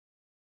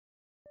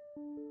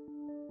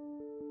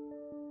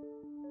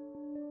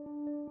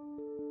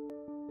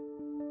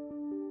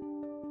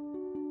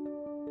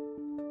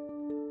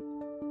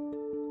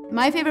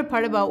My favorite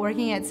part about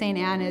working at St.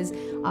 Anne is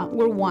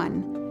we're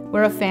one.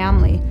 We're a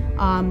family.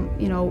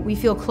 You know, we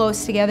feel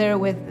close together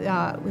with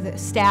the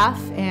staff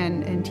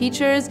and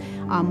teachers,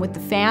 with the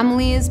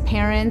families,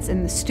 parents,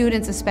 and the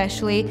students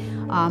especially.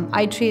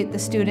 I treat the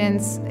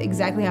students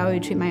exactly how I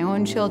would treat my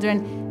own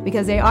children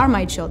because they are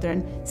my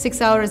children. 6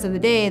 hours of the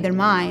day, they're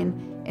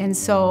mine. And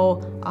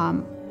so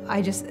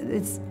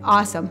it's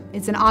awesome.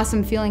 It's an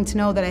awesome feeling to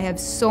know that I have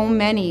so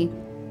many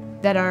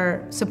that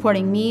are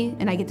supporting me,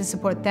 and I get to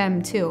support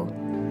them too.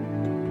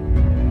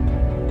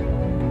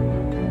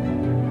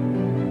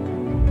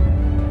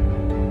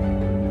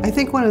 I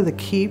think one of the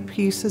key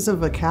pieces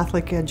of a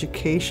Catholic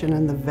education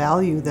and the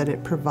value that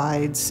it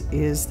provides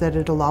is that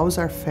it allows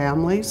our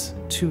families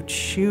to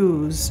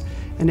choose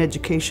an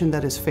education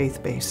that is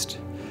faith-based.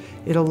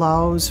 It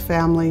allows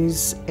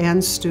families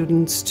and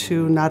students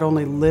to not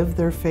only live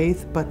their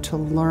faith, but to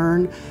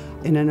learn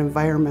in an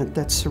environment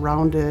that's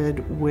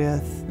surrounded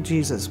with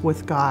Jesus,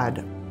 with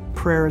God.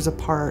 Prayer is a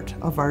part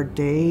of our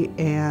day,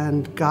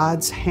 and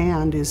God's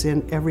hand is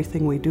in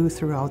everything we do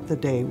throughout the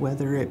day,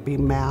 whether it be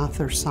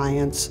math or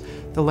science,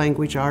 the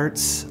language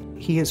arts.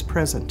 He is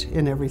present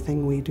in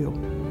everything we do.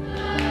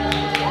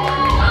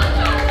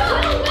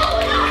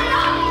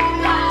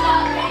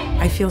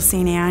 I feel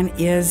St. Anne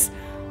is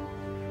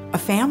a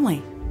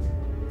family,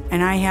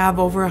 and I have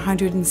over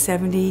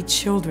 170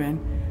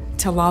 children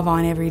to love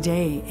on every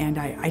day, and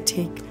I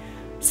take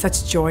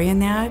such joy in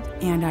that,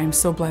 and I'm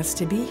so blessed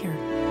to be here.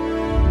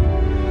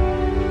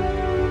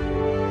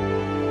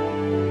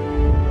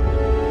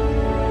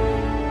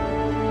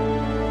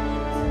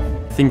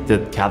 I think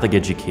that Catholic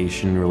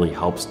education really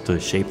helps to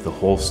shape the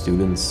whole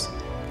student's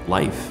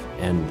life,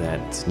 and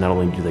that not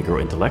only do they grow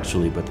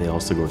intellectually, but they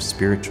also grow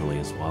spiritually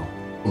as well.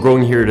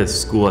 Growing here at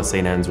school at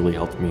St. Anne's really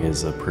helped me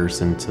as a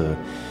person to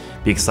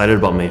be excited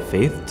about my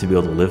faith, to be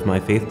able to live my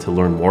faith, to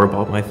learn more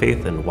about my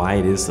faith and why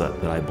it is that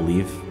I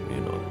believe,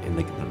 in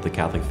the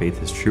Catholic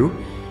faith is true,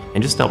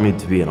 and just helped me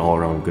to be an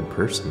all-around good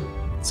person.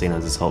 St.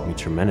 Anne's has helped me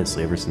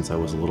tremendously ever since I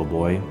was a little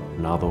boy,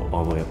 now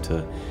all the way up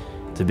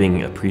to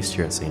being a priest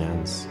here at St.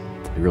 Anne's.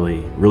 I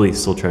really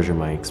still treasure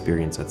my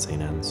experience at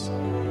St. Anne's.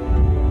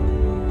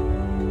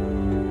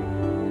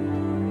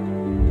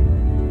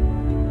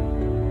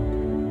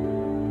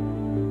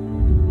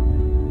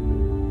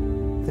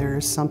 There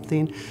is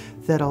something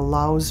that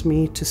allows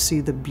me to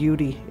see the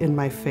beauty in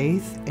my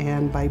faith,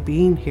 and by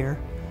being here,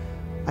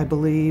 I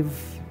believe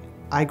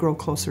I grow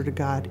closer to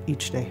God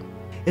each day.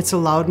 It's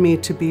allowed me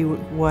to be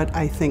what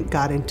I think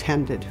God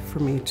intended for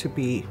me to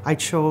be. I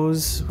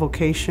chose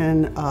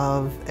vocation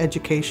of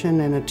education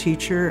and a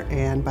teacher,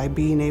 and by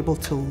being able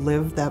to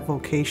live that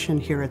vocation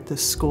here at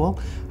this school,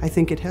 I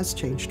think it has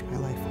changed my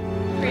life.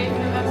 Pray for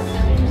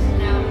us sinners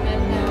now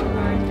and at our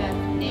hour of death.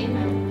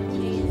 Amen.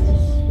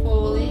 Jesus,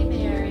 Holy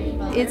Mary,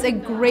 Mother It's a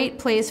great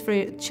place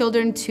for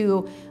children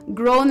to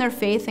grow in their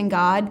faith in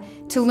God,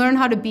 to learn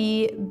how to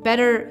be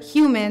better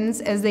humans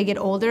as they get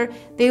older.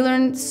 They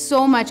learn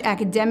so much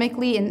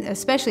academically and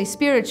especially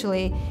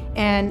spiritually,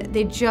 and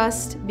they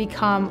just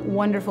become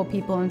wonderful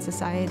people in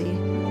society.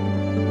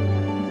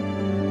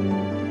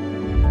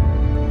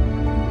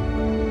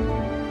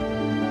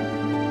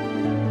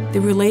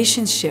 The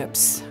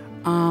relationships,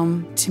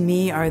 to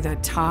me, are the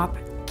top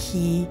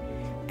key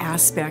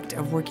aspect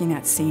of working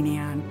at St.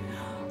 Anne.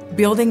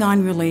 Building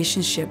on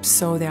relationships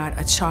so that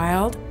a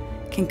child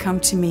can come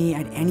to me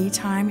at any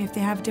time if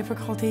they have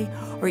difficulty,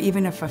 or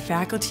even if a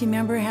faculty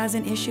member has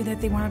an issue that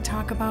they want to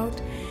talk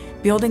about.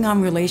 Building on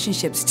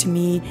relationships, to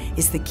me,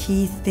 is the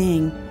key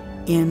thing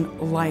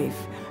in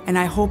life. And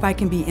I hope I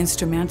can be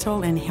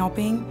instrumental in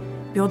helping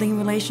building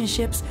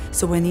relationships,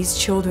 so when these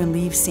children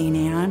leave St.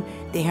 Anne,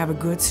 they have a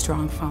good,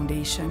 strong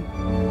foundation.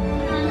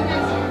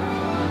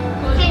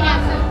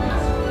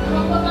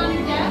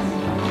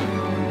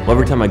 Well,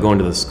 every time I go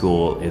into the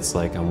school, it's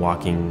like I'm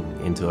walking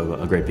into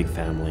a great big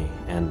family,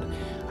 and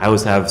I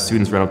always have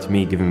students run up to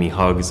me, giving me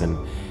hugs and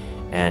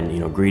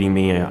greeting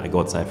me. I go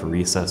outside for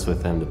recess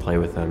with them, to play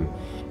with them,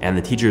 and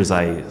the teachers,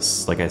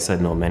 like I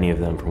said, know many of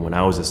them from when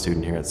I was a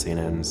student here at St.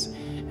 Anne's,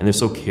 and they're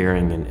so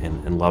caring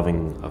and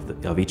loving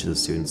of each of the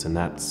students, and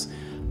that's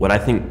what I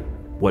think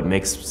what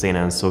makes St.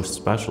 Anne's so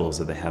special, is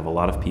that they have a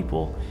lot of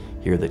people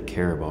here that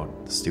care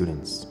about the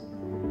students.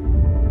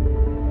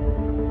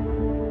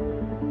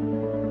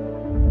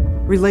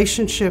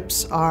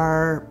 Relationships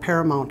are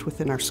paramount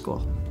within our school,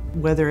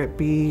 whether it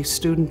be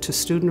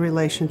student-to-student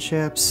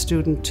relationships,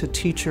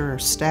 student-to-teacher or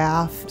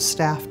staff,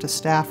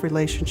 staff-to-staff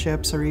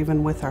relationships, or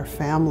even with our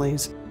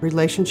families.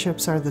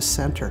 Relationships are the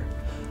center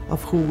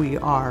of who we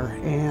are,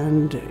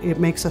 and it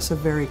makes us a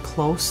very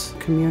close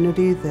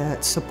community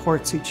that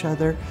supports each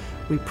other.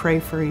 We pray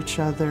for each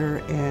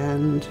other,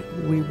 and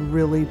we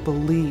really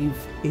believe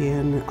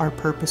in our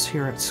purpose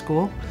here at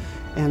school.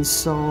 And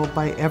so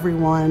by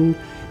everyone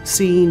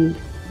seeing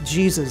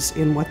Jesus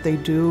in what they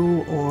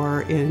do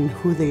or in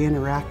who they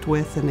interact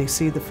with, and they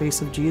see the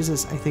face of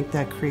Jesus, I think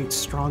that creates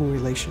strong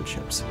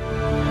relationships.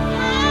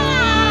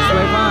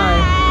 Bye-bye.